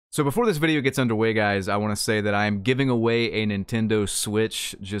So before this video gets underway, guys, I want to say that I am giving away a Nintendo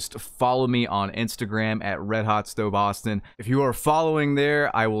Switch. Just follow me on Instagram at RedHotStoveAustin. If you are following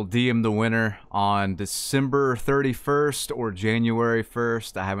there, I will DM the winner on December 31st or January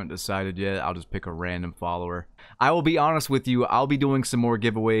 1st. I haven't decided yet. I'll just pick a random follower. I will be honest with you, I'll be doing some more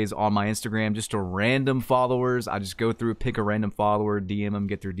giveaways on my Instagram just to random followers. I just go through, pick a random follower, DM them,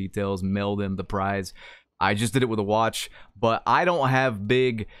 get their details, mail them the prize. I just did it with a watch, but I don't have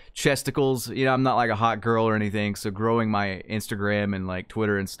big chesticles. You know, I'm not like a hot girl or anything, so growing my Instagram and like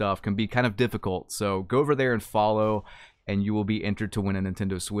Twitter and stuff can be kind of difficult. So go over there and follow, and you will be entered to win a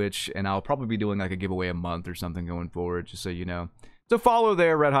Nintendo Switch, and I'll probably be doing like a giveaway a month or something going forward, just so you know. So follow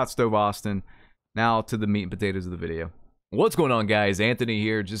there, RedHotStoveAustin. Now to the meat and potatoes of the video. What's going on, guys? Anthony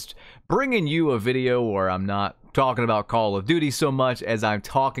here, just bringing you a video where I'm not talking about Call of Duty so much as I'm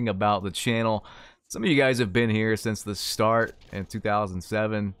talking about the channel. Some of you guys have been here since the start in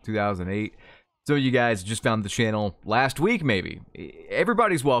 2007, 2008. Some of you guys just found the channel last week, maybe.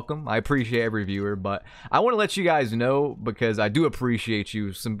 Everybody's welcome. I appreciate every viewer, but I want to let you guys know, because I do appreciate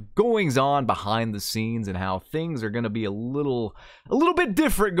you, some goings on behind the scenes and how things are going to be a little bit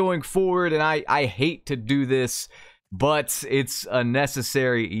different going forward. And I hate to do this, but it's a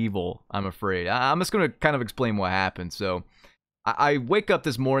necessary evil, I'm afraid. I'm just going to kind of explain what happened. So I wake up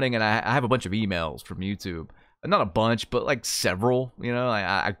this morning and I have a bunch of emails from YouTube. Not a bunch, but like several, you know.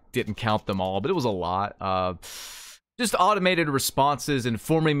 I didn't count them all, but it was a lot. Just automated responses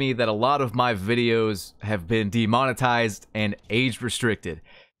informing me that a lot of my videos have been demonetized and age restricted.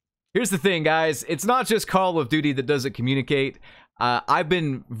 Here's the thing, guys. It's not just Call of Duty that doesn't communicate. I've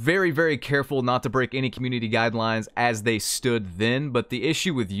been very, very careful not to break any community guidelines as they stood then, but the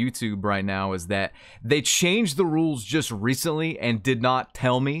issue with YouTube right now is that they changed the rules just recently and did not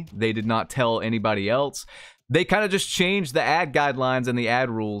tell me. They did not tell anybody else. They kind of just changed the ad guidelines and the ad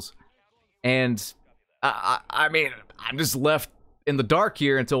rules, and I mean, I'm just left in the dark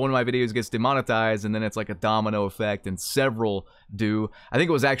here until one of my videos gets demonetized, and then it's like a domino effect, and several do. I think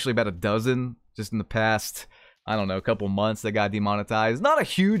it was actually about a dozen just in the past, I don't know, a couple months that got demonetized. Not a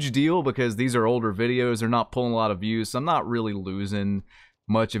huge deal because these are older videos. They're not pulling a lot of views, so I'm not really losing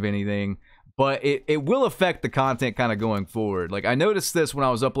much of anything. But it will affect the content kind of going forward. Like, I noticed this when I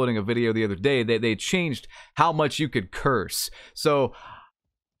was uploading a video the other day. They changed how much you could curse. So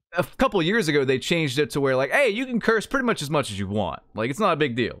a couple of years ago, they changed it to where, like, hey, you can curse pretty much as you want. Like, it's not a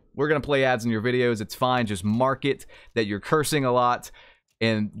big deal. We're going to play ads in your videos. It's fine. Just mark it that you're cursing a lot,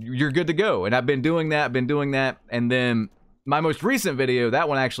 and you're good to go. And I've been doing that, and then my most recent video, that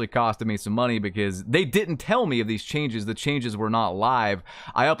one actually costed me some money because they didn't tell me of these changes. The changes were not live.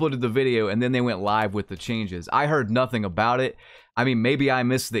 I uploaded the video, and then they went live with the changes. I heard nothing about it. I mean, maybe I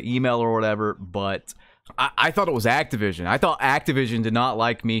missed the email or whatever, but I thought it was Activision. I thought Activision did not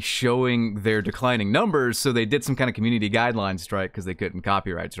like me showing their declining numbers, so they did some kind of community guidelines strike because they couldn't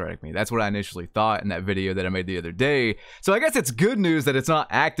copyright strike me. That's what I initially thought in that video that I made the other day. So I guess it's good news that it's not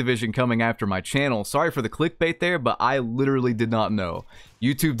Activision coming after my channel. Sorry for the clickbait there, but I literally did not know.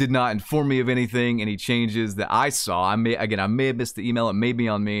 YouTube did not inform me of anything, any changes that I saw. I may have missed the email. It may be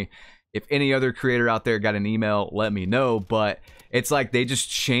on me. If any other creator out there got an email, let me know. But it's like they just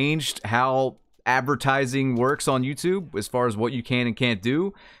changed how advertising works on YouTube as far as what you can and can't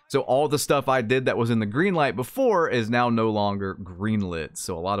do. So all the stuff I did that was in the green light before is now no longer greenlit.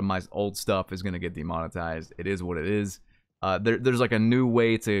 So a lot of my old stuff is going to get demonetized. It is what it is. There's like a new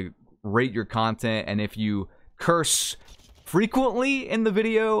way to rate your content, and if you curse frequently in the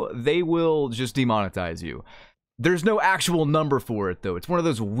video, they will just demonetize you. There's no actual number for it, though. It's one of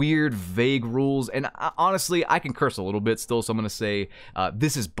those weird, vague rules. And honestly, I can curse a little bit still, so I'm going to say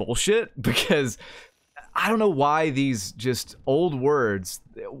this is bullshit, because I don't know why these just old words,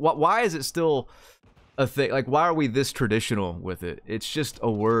 why is it still a thing? Like, why are we this traditional with it? It's just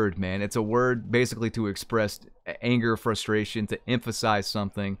a word, man. It's a word basically to express anger, frustration, to emphasize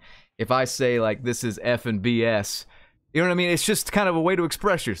something. If I say, like, this is F and BS, you know what I mean? It's just kind of a way to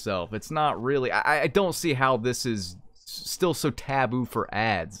express yourself. It's not really... I don't see how this is still so taboo for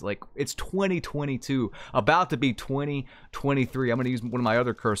ads. Like, it's 2022, about to be 2023. I'm going to use one of my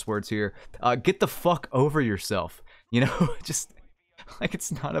other curse words here. Get the fuck over yourself. You know? Just, like,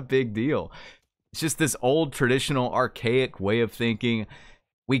 it's not a big deal. It's just this old, traditional, archaic way of thinking.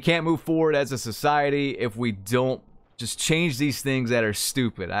 We can't move forward as a society if we don't just change these things that are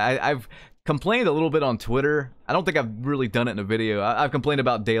stupid. I've complained a little bit on Twitter. I don't think I've really done it in a video. I've complained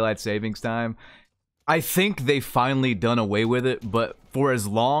about daylight savings time. I think they finally done away with it, but for as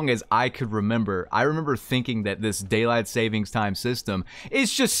long as I could remember, I remember thinking that this daylight savings time system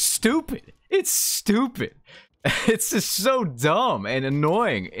is just stupid. It's stupid. It's just so dumb and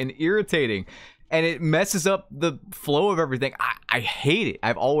annoying and irritating, and it messes up the flow of everything. I hate it.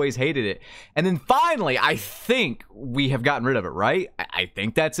 I've always hated it. And then finally, I think we have gotten rid of it, right? I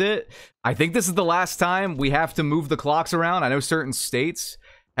think that's it. I think this is the last time we have to move the clocks around. I know certain states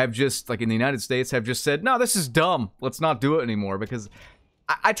have just, like in the United States, have just said, no, this is dumb. Let's not do it anymore, because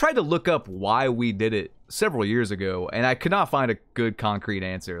I tried to look up why we did it several years ago, and I could not find a good concrete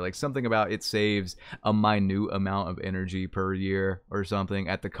answer. Like something about it saves a minute amount of energy per year or something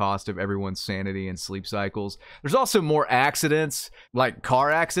at the cost of everyone's sanity and sleep cycles. There's also more accidents, like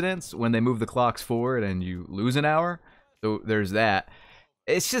car accidents, when they move the clocks forward and you lose an hour. So there's that.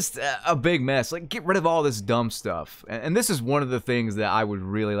 It's just a big mess. Like, get rid of all this dumb stuff. And this is one of the things that I would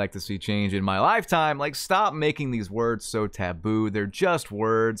really like to see change in my lifetime. Like, stop making these words so taboo. They're just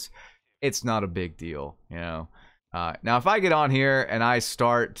words. It's not a big deal, you know? Now, if I get on here and I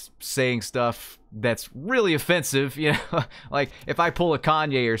start saying stuff that's really offensive, you know, like if I pull a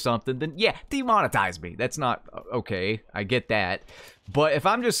Kanye or something, then yeah, demonetize me. That's not okay. I get that. But if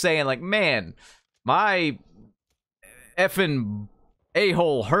I'm just saying, like, man, my effing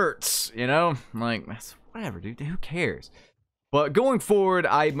a-hole hurts, you know, like, whatever, dude, who cares? But going forward,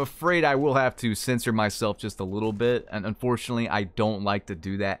 I'm afraid I will have to censor myself just a little bit, and unfortunately I don't like to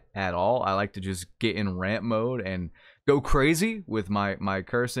do that at all. I like to just get in rant mode and go crazy with my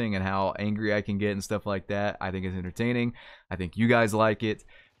cursing and how angry I can get and stuff like that. I think it's entertaining. I think you guys like it.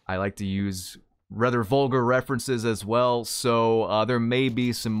 I like to use rather vulgar references as well, so there may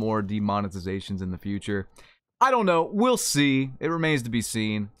be some more demonetizations in the future. I don't know. We'll see. It remains to be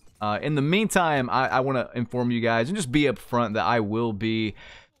seen. In the meantime, I want to inform you guys and just be upfront that I will be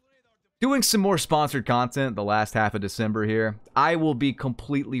doing some more sponsored content the last half of December here. I will be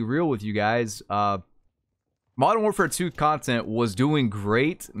completely real with you guys. Modern Warfare 2 content was doing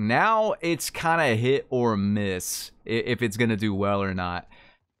great. Now it's kind of hit or miss if it's going to do well or not.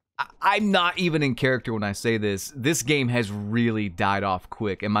 I'm not even in character when I say this. This game has really died off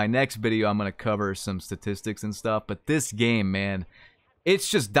quick. In my next video, I'm going to cover some statistics and stuff. But this game, man, it's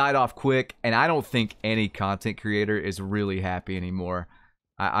just died off quick. And I don't think any content creator is really happy anymore.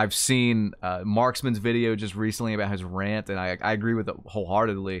 I've seen Marksman's video just recently about his rant, and I agree with it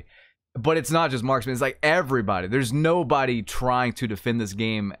wholeheartedly. But it's not just Marksman. It's like everybody. There's nobody trying to defend this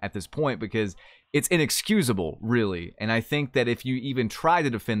game at this point because it's inexcusable, really. And I think that if you even try to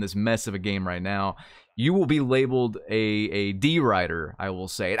defend this mess of a game right now, you will be labeled a D-writer, I will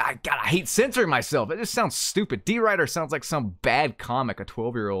say. And God, I hate censoring myself. It just sounds stupid. D-writer sounds like some bad comic a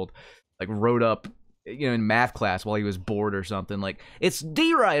 12-year-old like wrote up, you know, in math class while he was bored or something. Like, it's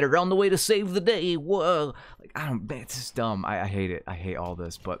D-writer on the way to save the day. Whoa. Like, it's just dumb. I hate it. I hate all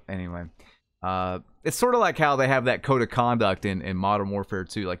this. But anyway. It's sort of like how they have that code of conduct in Modern Warfare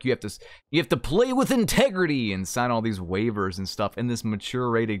 2. Like, you have to play with integrity and sign all these waivers and stuff in this mature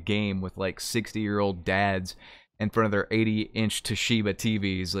rated game with like 60-year-old dads in front of their 80-inch Toshiba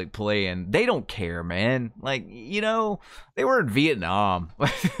TVs, like, playing. They don't care, man. Like, you know, they were in Vietnam.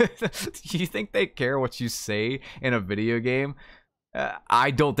 Do you think they care what you say in a video game? I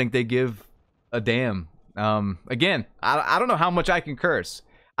don't think they give a damn. Again, I don't know how much I can curse.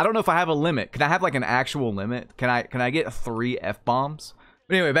 I don't know if I have a limit. Can I have like an actual limit? Can I get 3 F-bombs?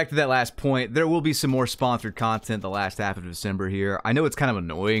 But anyway, back to that last point. There will be some more sponsored content the last half of December here. I know it's kind of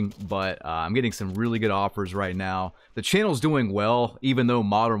annoying, but I'm getting some really good offers right now. The channel's doing well, even though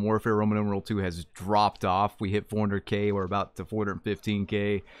Modern Warfare Roman numeral 2 has dropped off. We hit 400K. We're about to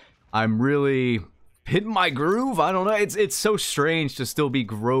 415K. I'm really hitting my groove. I don't know. It's so strange to still be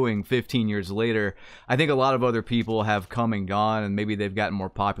growing 15 years later. I think a lot of other people have come and gone, and maybe they've gotten more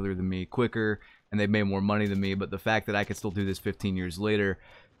popular than me quicker, and they've made more money than me. But the fact that I can still do this 15 years later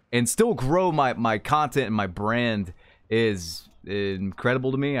and still grow my content and my brand is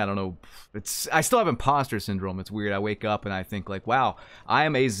incredible to me. I don't know. I still have imposter syndrome. It's weird. I wake up and I think like, wow, I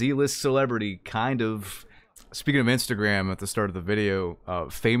am a Z-list celebrity, kind of. Speaking of Instagram, at the start of the video,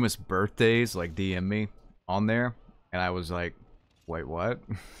 famous birthdays like DM me on there, and I was like, wait, what?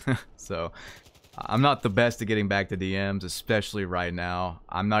 So I'm not the best at getting back to DMs, especially right now.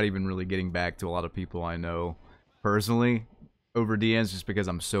 I'm not even really getting back to a lot of people I know personally over DMs just because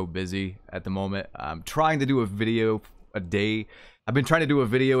I'm so busy at the moment. I'm trying to do a video a day. I've been trying to do a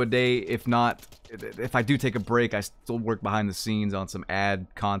video a day. If I do take a break, I still work behind the scenes on some ad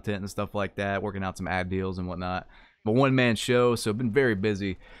content and stuff like that, working out some ad deals and whatnot. I'm a one-man show, so I've been very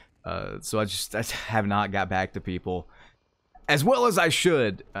busy. So I have not got back to people as well as I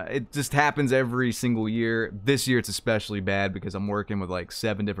should. It just happens every single year. This year it's especially bad because I'm working with like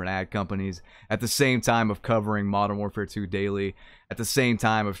 7 different ad companies at the same time of covering Modern Warfare 2 daily, at the same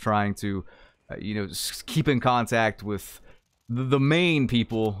time of trying to you know, just keep in contact with the main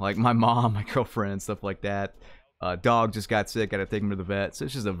people, like my mom, my girlfriend, stuff like that. Dog just got sick, gotta take him to the vet, so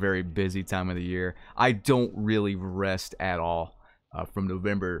it's just a very busy time of the year. I don't really rest at all from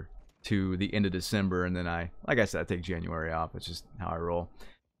November to the end of December, and then like I said, I take January off. It's just how I roll.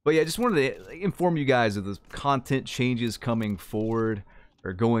 But yeah, just wanted to inform you guys of the content changes coming forward,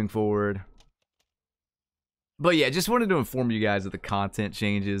 or going forward. But yeah, just wanted to inform you guys of the content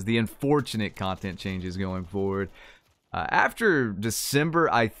changes, the unfortunate content changes going forward. After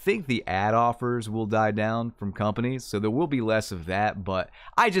December, I think the ad offers will die down from companies, so there will be less of that, but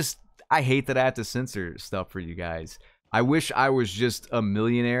I hate that I have to censor stuff for you guys. I wish I was just a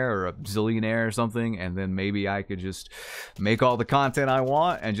millionaire or a zillionaire or something, and then maybe I could just make all the content I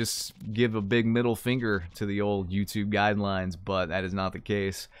want and just give a big middle finger to the old YouTube guidelines, but that is not the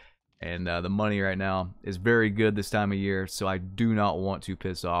case. And the money right now is very good this time of year, so I do not want to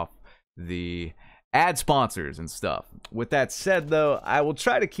piss off the ad sponsors and stuff. With that said, though, I will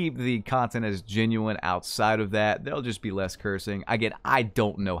try to keep the content as genuine outside of that. There'll just be less cursing. Again, I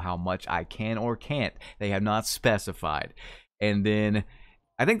don't know how much I can or can't. They have not specified. And then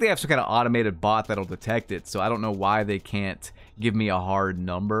I think they have some kind of automated bot that'll detect it, so I don't know why they can't give me a hard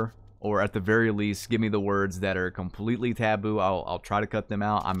number, or at the very least give me the words that are completely taboo. I'll try to cut them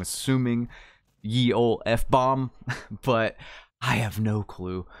out. I'm assuming ye ol' F-bomb, but I have no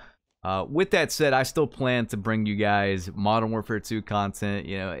clue. With that said, I still plan to bring you guys Modern Warfare 2 content.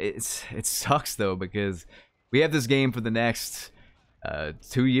 You know, it sucks though, because we have this game for the next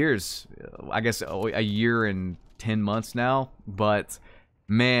 2 years. I guess a year and 10 months now. But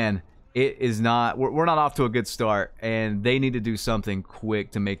man, it is not. We're not off to a good start, and they need to do something quick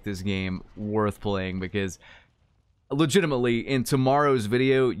to make this game worth playing, because legitimately in tomorrow's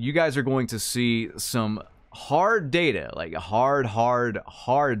video, you guys are going to see some hard data, like hard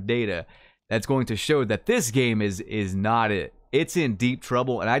data that's going to show that this game is not it. It's in deep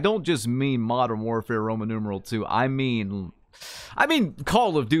trouble, and I don't just mean Modern Warfare Roman numeral 2. I mean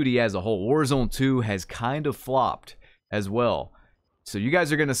Call of Duty as a whole. Warzone 2 has kind of flopped as well. So you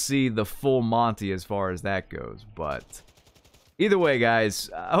guys are going to see the full Monty as far as that goes. But either way, guys,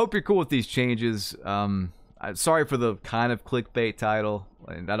 I hope you're cool with these changes. Sorry for the kind of clickbait title,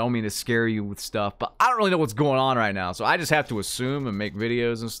 and I don't mean to scare you with stuff, but I don't really know what's going on right now, so I just have to assume and make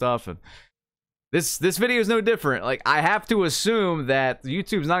videos and stuff, and this video is no different. Like, I have to assume that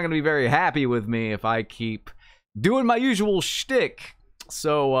YouTube's not going to be very happy with me if I keep doing my usual shtick.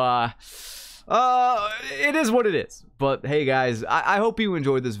 So, it is what it is. But hey, guys, I hope you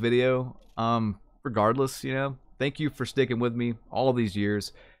enjoyed this video. Regardless, you know, thank you for sticking with me all these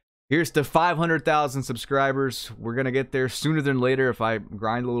years. Here's to 500,000 subscribers. We're going to get there sooner than later if I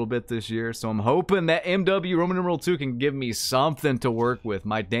grind a little bit this year. So I'm hoping that MW Roman numeral 2 can give me something to work with.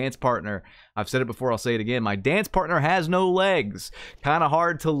 My dance partner, I've said it before, I'll say it again. My dance partner has no legs. Kind of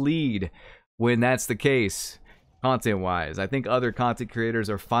hard to lead when that's the case, content-wise. I think other content creators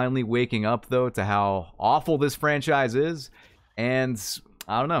are finally waking up, though, to how awful this franchise is. And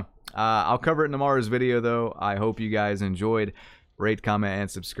I don't know. I'll cover it in tomorrow's video, though. I hope you guys enjoyed. Rate, comment,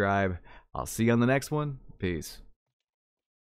 and subscribe. I'll see you on the next one. Peace.